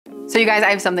So you guys, I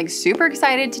have something super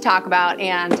excited to talk about,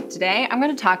 and today I'm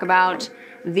gonna talk about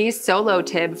the Solo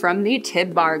Tib from the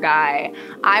Tib Bar guy.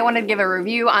 I wanted to give a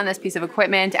review on this piece of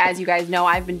equipment. As you guys know,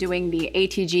 I've been doing the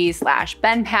ATG /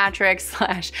 Ben Patrick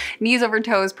 / knees over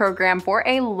toes program for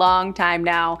a long time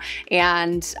now,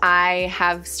 and I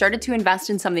have started to invest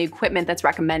in some of the equipment that's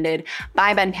recommended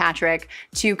by Ben Patrick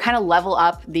to kind of level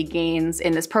up the gains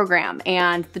in this program.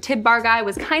 And the Tib Bar guy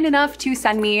was kind enough to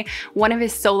send me one of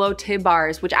his Solo Tib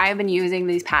Bars, which I have been using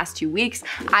these past 2 weeks.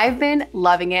 I've been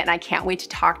loving it, and I can't wait to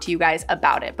talk to you guys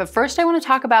about it. But first I want to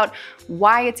talk about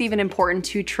why it's even important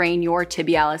to train your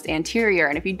tibialis anterior.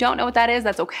 And if you don't know what that is,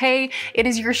 that's okay. It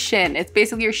is your shin. It's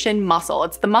basically your shin muscle.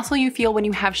 It's the muscle you feel when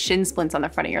you have shin splints on the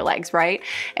front of your legs, right?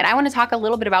 And I want to talk a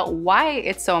little bit about why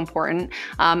it's so important.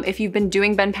 If you've been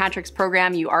doing Ben Patrick's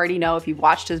program, you already know. If you've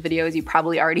watched his videos, you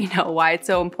probably already know why it's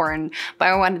so important. But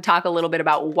I wanted to talk a little bit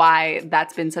about why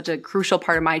that's been such a crucial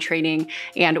part of my training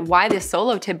and why this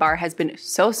Solo Tib Bar has been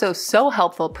so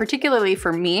helpful, particularly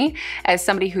for me as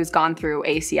somebody who's gone through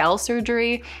ACL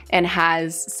surgery and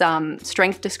has some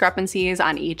strength discrepancies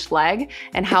on each leg,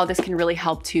 and how this can really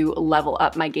help to level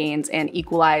up my gains and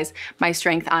equalize my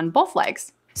strength on both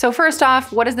legs. So first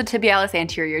off, what does the tibialis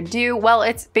anterior do? Well,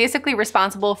 it's basically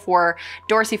responsible for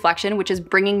dorsiflexion, which is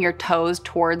bringing your toes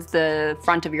towards the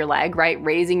front of your leg, right?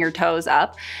 Raising your toes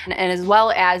up, and as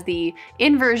well as the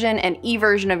inversion and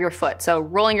eversion of your foot. So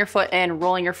rolling your foot in,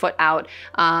 rolling your foot out,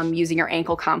 using your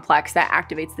ankle complex, that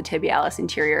activates the tibialis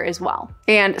anterior as well.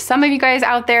 And some of you guys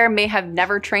out there may have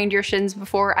never trained your shins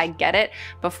before. I get it.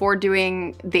 Before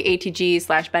doing the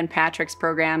ATG / Ben Patrick's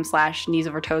program / knees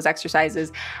over toes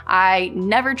exercises, I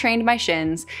never trained my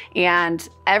shins, and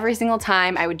every single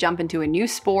time I would jump into a new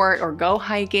sport or go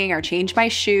hiking or change my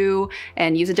shoe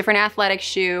and use a different athletic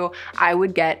shoe, I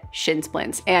would get shin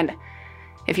splints. And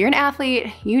if you're an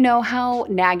athlete, you know how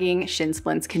nagging shin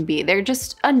splints can be. They're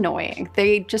just annoying.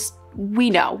 We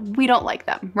know, we don't like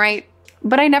them, right?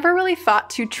 But I never really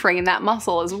thought to train that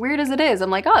muscle. As weird as it is,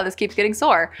 I'm like, oh, this keeps getting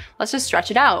sore. Let's just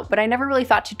stretch it out. But I never really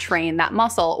thought to train that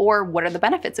muscle, or what are the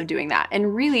benefits of doing that?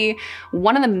 And really,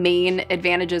 one of the main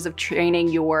advantages of training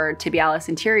your tibialis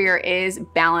anterior is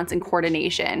balance and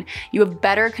coordination. You have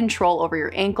better control over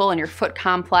your ankle and your foot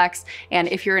complex. And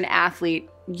if you're an athlete,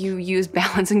 you use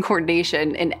balance and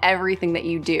coordination in everything that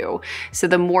you do. So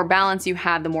the more balance you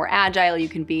have, the more agile you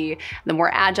can be. The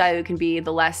more agile you can be,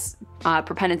 the less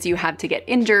propensity you have to get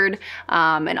injured,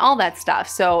 and all that stuff.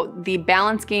 So the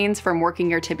balance gains from working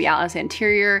your tibialis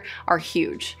anterior are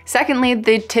huge. Secondly,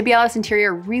 the tibialis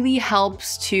anterior really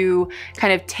helps to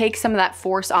kind of take some of that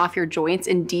force off your joints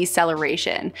in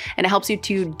deceleration, and it helps you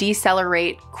to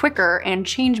decelerate quicker and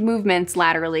change movements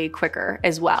laterally quicker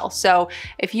as well. So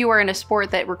if you are in a sport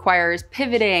that requires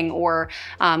pivoting or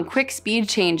quick speed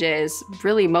changes,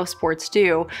 really most sports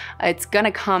do, it's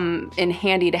gonna come in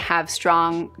handy to have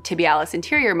strong tibialis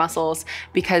anterior muscles,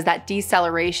 because that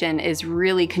deceleration is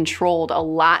really controlled a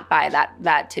lot by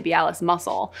that tibialis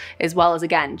muscle, as well as,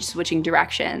 again, switching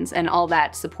directions, and all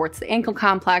that supports the ankle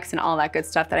complex and all that good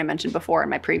stuff that I mentioned before in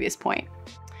my previous point.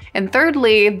 And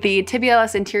thirdly, the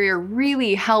tibialis anterior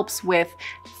really helps with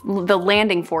the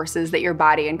landing forces that your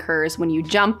body incurs when you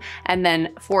jump and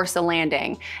then force a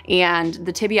landing. And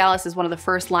the tibialis is one of the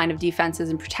first line of defenses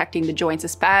in protecting the joints,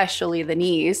 especially the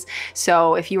knees.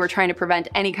 So if you are trying to prevent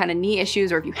any kind of knee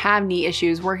issues, or if you have knee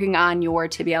issues, working on your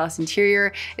tibialis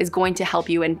anterior is going to help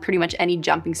you in pretty much any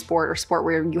jumping sport or sport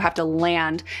where you have to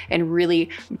land and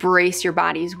really brace your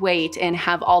body's weight and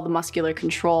have all the muscular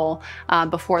control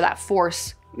before that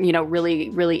force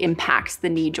really impacts the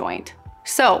knee joint.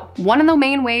 So one of the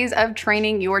main ways of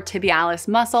training your tibialis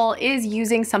muscle is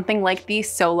using something like the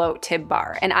Solo Tib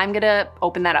Bar, and I'm gonna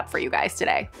open that up for you guys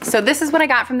today. So this is what I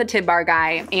got from the Tib Bar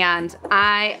guy, and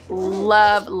I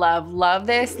love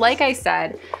this. Like I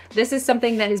said, this is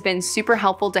something that has been super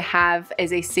helpful to have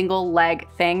as a single leg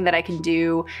thing that I can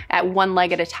do at one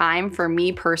leg at a time for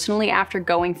me personally after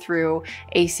going through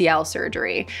ACL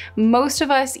surgery. Most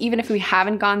of us, even if we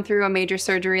haven't gone through a major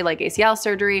surgery like ACL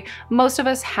surgery, most of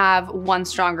us have one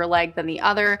stronger leg than the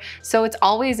other. So it's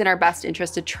always in our best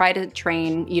interest to try to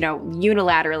train,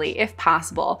 unilaterally if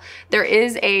possible. There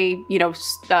is a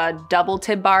double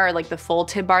tib bar, like the full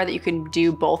tib bar, that you can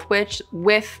do both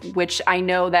with, which I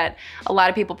know that a lot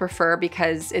of people prefer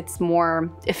because it's more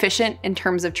efficient in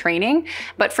terms of training.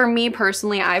 But for me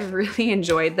personally, I've really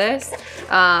enjoyed this.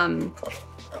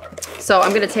 So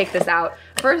I'm gonna take this out.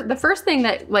 The first thing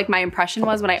that my impression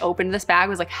was when I opened this bag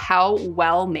was how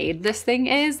well made this thing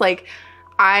is.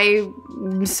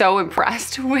 I'm so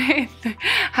impressed with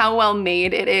how well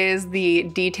made it is, the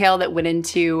detail that went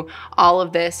into all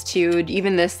of this, to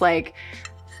even this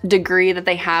degree that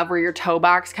they have where your toe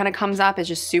box kind of comes up is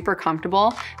just super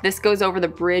comfortable. This goes over the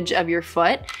bridge of your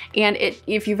foot, and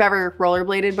if you've ever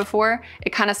rollerbladed before,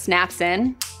 it kind of snaps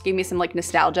in. Gave me some like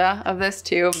nostalgia of this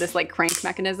too, of this like crank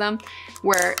mechanism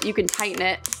where you can tighten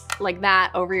it like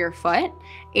that over your foot,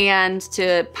 and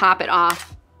to pop it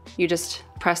off, you just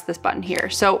press this button here.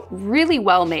 So really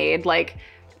well made. Like,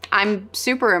 I'm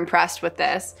super impressed with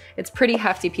this. It's a pretty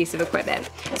hefty piece of equipment.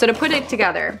 So to put it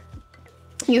together,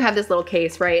 you have this little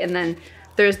case, right? And then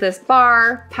there's this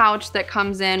bar pouch that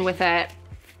comes in with it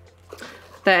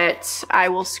that I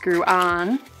will screw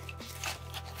on.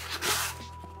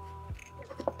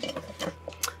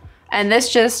 And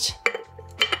this just,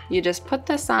 you just put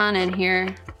this on in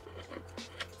here.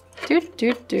 Doot,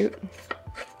 doot, doot.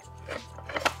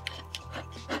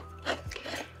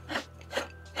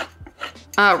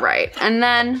 All right, and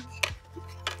then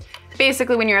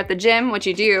basically when you're at the gym, what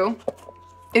you do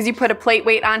is you put a plate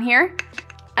weight on here,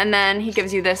 and then he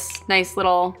gives you this nice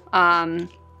little,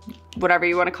 whatever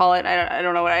you wanna call it. I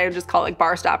don't know what I would just call it, like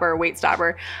bar stopper or weight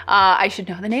stopper. I should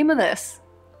know the name of this.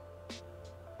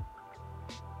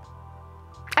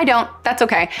 I don't, that's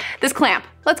okay. This clamp,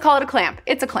 let's call it a clamp.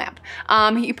 It's a clamp.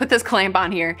 You put this clamp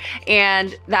on here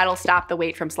and that'll stop the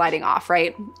weight from sliding off,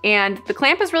 right? And the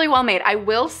clamp is really well made. I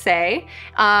will say,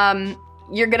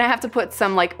 you're gonna have to put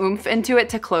some like oomph into it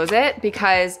to close it,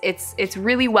 because it's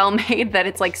really well made that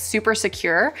it's like super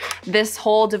secure. This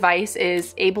whole device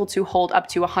is able to hold up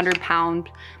to 100-pound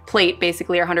plate,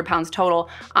 basically, or 100 pounds total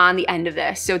on the end of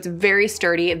this. So it's very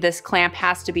sturdy. This clamp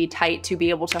has to be tight to be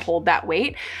able to hold that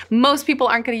weight. Most people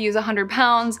aren't gonna use 100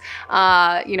 pounds.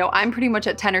 You know, I'm pretty much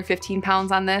at 10 or 15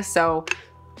 pounds on this, so,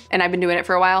 and I've been doing it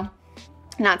for a while.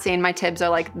 Not saying my tibs are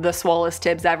like the swollest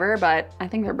tibs ever, but I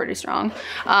think they're pretty strong.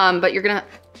 But you're gonna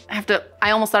have to,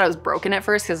 I almost thought I was broken at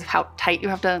first because of how tight you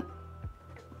have to,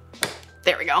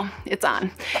 there we go, it's on.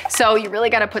 So you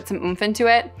really gotta put some oomph into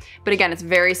it. But again, it's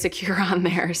very secure on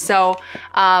there. So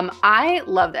I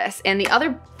love this. And the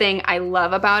other thing I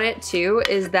love about it too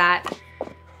is that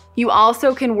you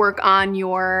also can work on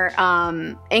your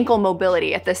ankle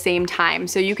mobility at the same time.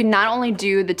 So you can not only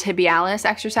do the tibialis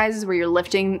exercises where you're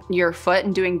lifting your foot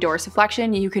and doing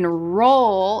dorsiflexion, you can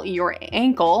roll your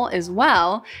ankle as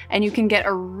well, and you can get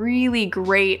a really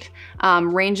great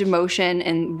range of motion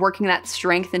and working that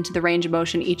strength into the range of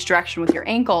motion each direction with your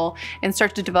ankle, and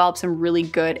start to develop some really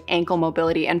good ankle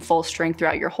mobility and full strength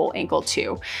throughout your whole ankle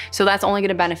too. So that's only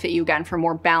gonna benefit you again for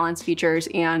more balance features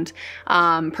and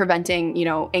preventing, you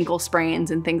know, ankle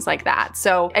sprains and things like that.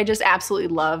 So I just absolutely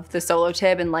love the Solo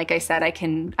Tib, and like I said, I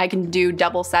can do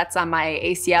double sets on my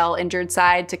ACL injured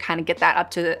side to kind of get that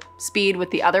up to speed with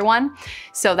the other one.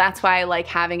 So that's why I like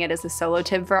having it as a Solo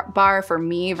Tib bar for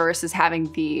me versus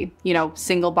having the, you know,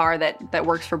 single bar that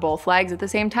works for both legs at the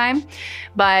same time.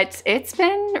 But it's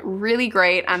been really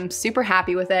great. I'm super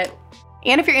happy with it.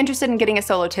 And if you're interested in getting a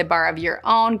Solo Tib bar of your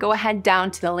own, go ahead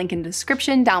down to the link in the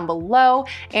description down below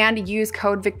and use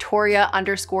code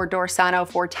Victoria_Dorsano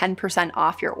for 10%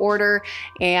 off your order.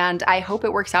 And I hope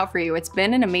it works out for you. It's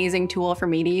been an amazing tool for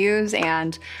me to use.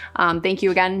 And thank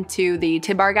you again to the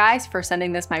Tib Bar guys for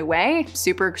sending this my way.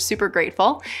 Super, super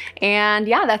grateful. And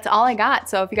yeah, that's all I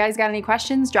got. So if you guys got any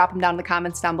questions, drop them down in the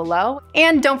comments down below.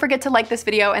 And don't forget to like this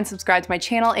video and subscribe to my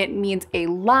channel. It means a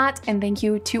lot. And thank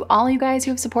you to all you guys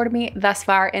who have supported me thus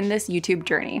far in this YouTube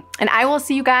journey. And I will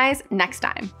see you guys next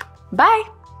time.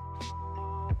 Bye.